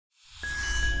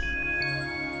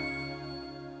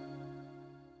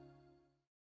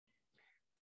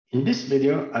In this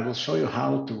video, I will show you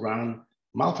how to run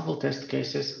multiple test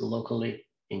cases locally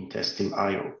in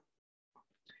Testim.io.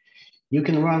 You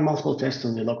can run multiple tests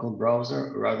on the local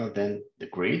browser rather than the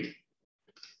grid.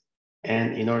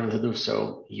 And in order to do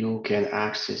so, you can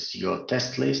access your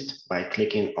test list by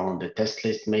clicking on the test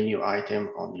list menu item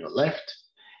on your left.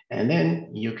 And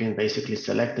then you can basically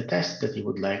select the test that you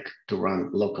would like to run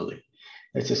locally.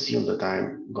 Let's assume that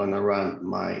I'm going to run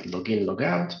my login,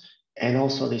 logout, and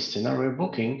also this scenario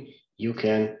booking. You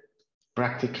can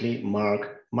practically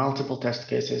mark multiple test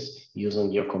cases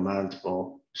using your command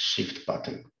or shift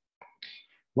button.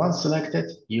 Once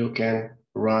selected, you can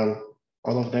run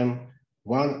all of them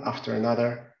one after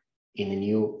another in a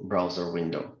new browser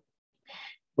window.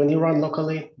 When you run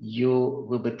locally, you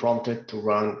will be prompted to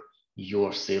run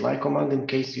your CLI command in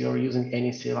case you are using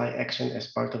any CLI action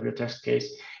as part of your test case.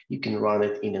 You can run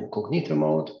it in incognito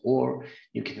mode, or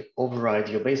you can override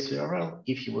your base URL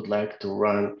if you would like to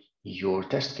run your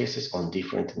test cases on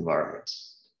different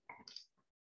environments.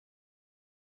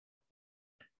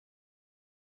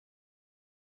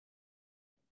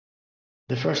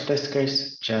 The first test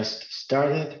case just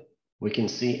started. We can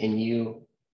see a new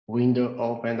window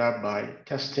opened up by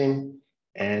Testim,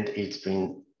 and it's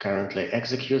been currently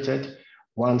executed.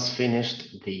 Once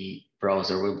finished, the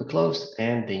browser will be closed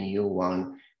and the new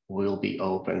one will be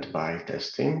opened by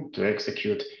Testim to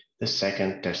execute the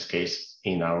second test case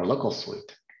in our local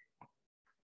suite.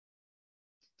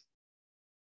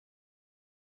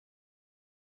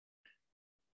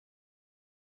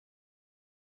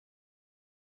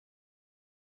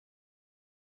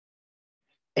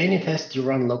 Any test you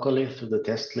run locally through the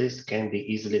test list can be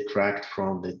easily tracked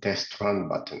from the Test Run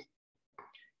button.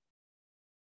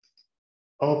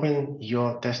 Open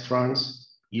your test runs.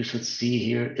 You should see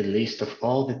here a list of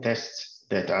all the tests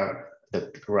that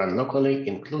run locally,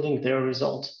 including their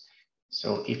results.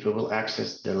 So if we will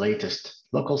access the latest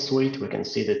local suite, we can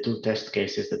see the two test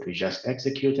cases that we just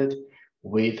executed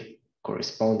with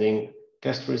corresponding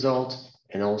test results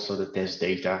and also the test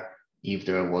data if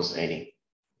there was any.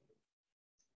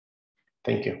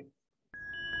 Thank you.